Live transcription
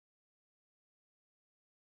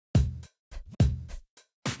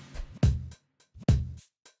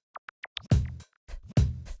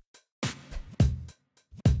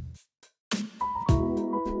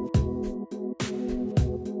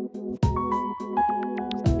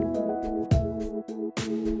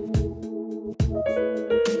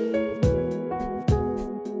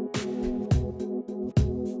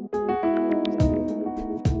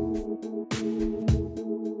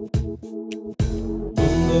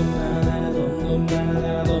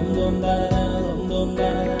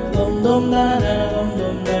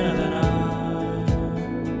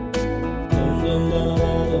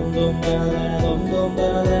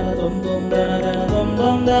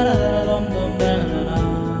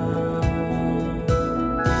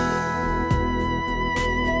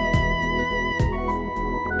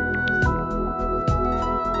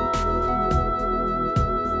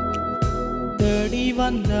தேடி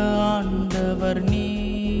வந்த ஆண்டவர்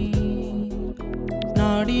நீர்,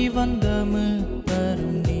 நாடி வந்த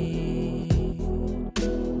மீட்பரும் நீர்.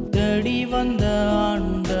 தேடி வந்த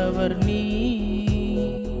ஆண்டவர்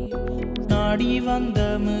நீர், நாடி வந்த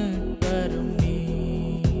மீட்பரும்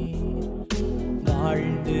நீர்.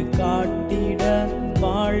 வாழ்ந்து காட்டிட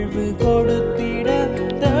வாழ்வு கொடுத்திட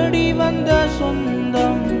தேடி வந்த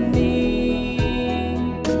சொந்தம் நீர்.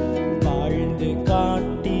 வாழ்ந்து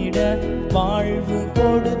காட்டிட வாழ்வு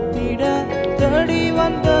கொடுத்திட தேடி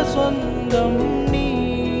வந்த சொந்தம் நீ.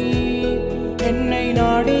 என்னை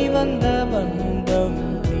நாடி வந்த பந்தம்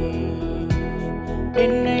நீ,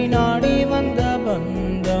 என்னை நாடி வந்த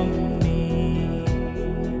பந்தம் நீ.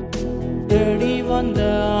 தேடி வந்த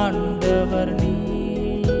ஆண்டவர் நீ,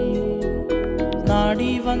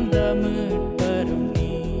 நாடி வந்த மீட்பரும்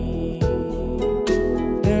நீ.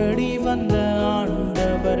 தேடி வந்த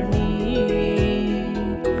ஆண்டவர் நீ,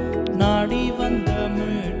 நாடி வந்த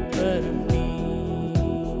மீட்பரும் நீ.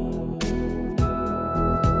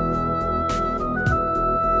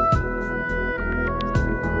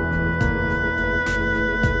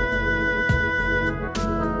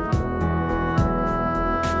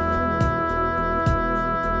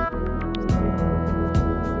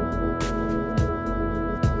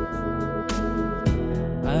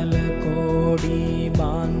 பல கோடி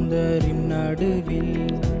மாந்தரின் நடுவில்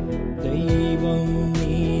தெய்வம்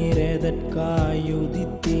நீரெதற்காயுதித்தீர்.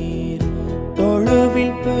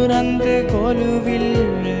 தொழுவில் பிறந்து கொலுவில்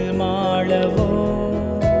மாளவோ,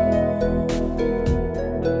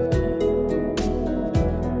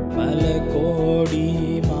 பல கோடி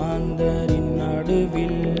மாந்தரின்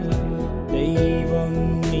நடுவில் தெய்வம்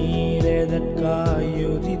நீரெதற்காயுதித்தீர்.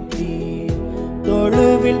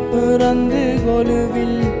 தொழுவில் பிறந்து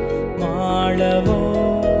கொலுவில் மாளவோ,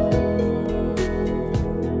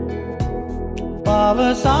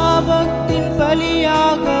 பாவசாபத்தின்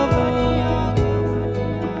பலியாகவோ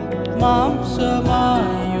மாம்சமாயுதித்தீர்.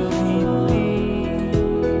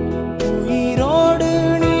 உயிரோடு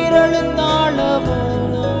நீரெழுந்தாளவோ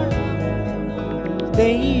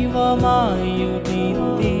தெய்வமாயுதித்தீர்.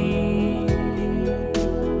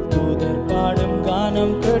 தூதர் பாடும்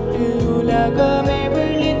கானம் கேட்டு உலகமே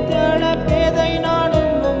விழித்தட பேதை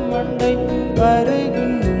நாடும் மண்டை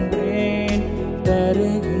வருகின்றேன்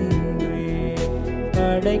தருகின்றேன்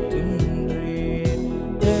படைக்கின்றேன்.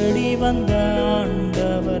 தேடி வந்த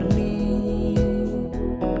ஆண்டவர் நீ,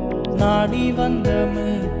 நாடி வந்த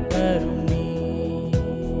மீட்பரும் நீ.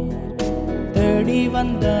 தேடி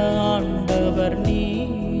வந்த ஆண்டவர் நீ,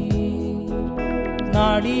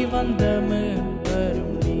 நாடி வந்த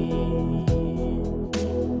மீட்பரும் நீ.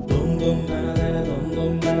 தும் தும் தர தும்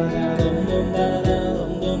தும் தர தும் தும் தர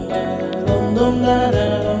தும் தும் தர தும் தும் தர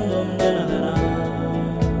தும் தும் தர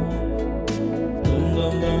தும் தும்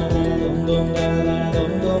தர தும் தும் தர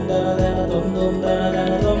தும் தும் தர தும் தும் தர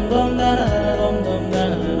தும் தும் தர தும் தும் தர.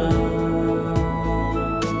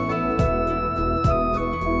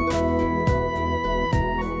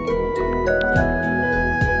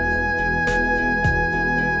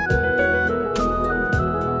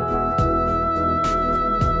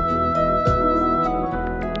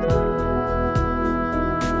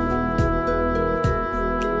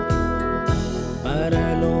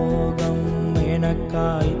 பரலோகம்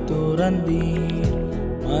எனக்காய் துறந்தீர்,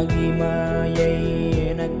 மகிமையை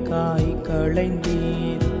எனக்காய்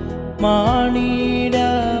களைந்தீர். மானிட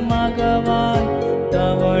மகவாய்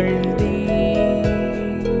தவழ்ந்தீர்.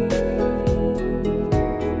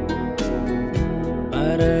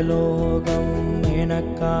 பரலோகம்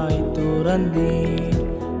எனக்காய் துறந்தீர்,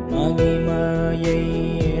 மகிமையை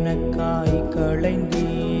எனக்காய்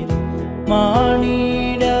களைந்தீர்.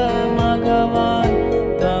 மானிட மகவாய்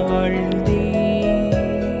தவழ்ந்தீர்.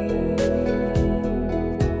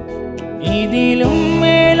 இதிலும்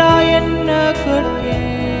மேலா என்ன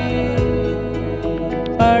கேட்பேன்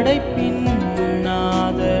படைப்பின்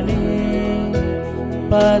நாதனே,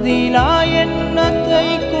 பதிலா என்னத்தை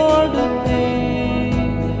கொடுத்தேன்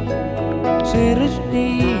சிருஷ்டி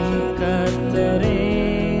கர்த்தரே.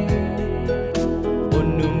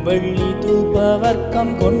 பொன்னும் வெள்ளி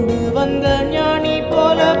தூபவர்க்கம் கொண்டு வந்த ஞானி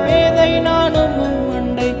போல பேதை நானும்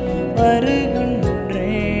மண்டை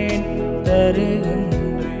வருகின்றேன்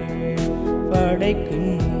தருகின்றேன் படை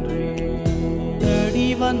அழைக்கின்றேன். தேடி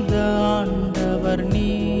வந்த ஆண்டவர் நீ,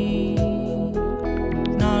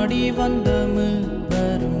 நாடி வந்த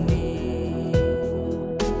மீட்பரும் நீ.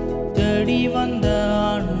 தேடி வந்த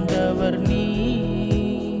ஆண்டவர் நீ,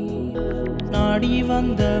 நாடி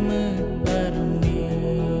வந்த மீட்பரும் நீ.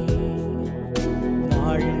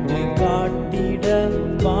 வாழ்ந்து காட்டிட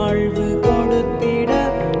வாழ்வு கொடுத்திட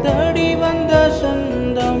தேடி வந்த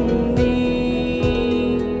சொந்தம் நீ.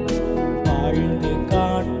 வாழ்ந்து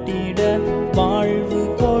காட்டிட வாழ்வு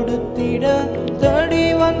கொடுத்திட தேடி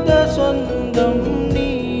வந்த சொந்தம் நீ.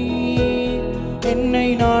 என்னை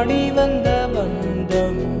நாடி வந்த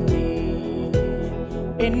பந்தம் நீ,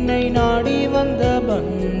 என்னை நாடி வந்த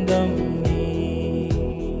பந்தம் நீ.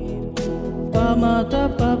 பமத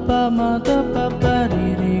பமத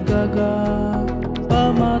பரிரி ககா,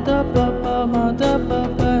 பமத பமத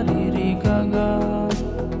பரிரி ககா.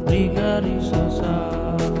 ரிகரி சசா,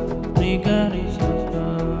 ரிகரி சசா,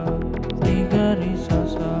 ரிகரி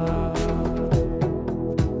சசா.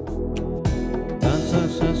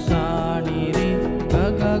 சசா நிரி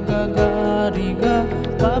ககா ககா ரிகா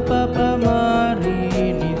பப பமரி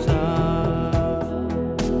நிசா.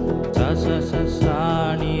 சசா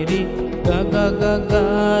நிரி ககா ககா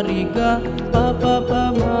ரிகா பப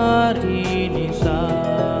பமரி நிசா.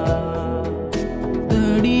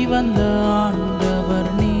 தேடி வந்த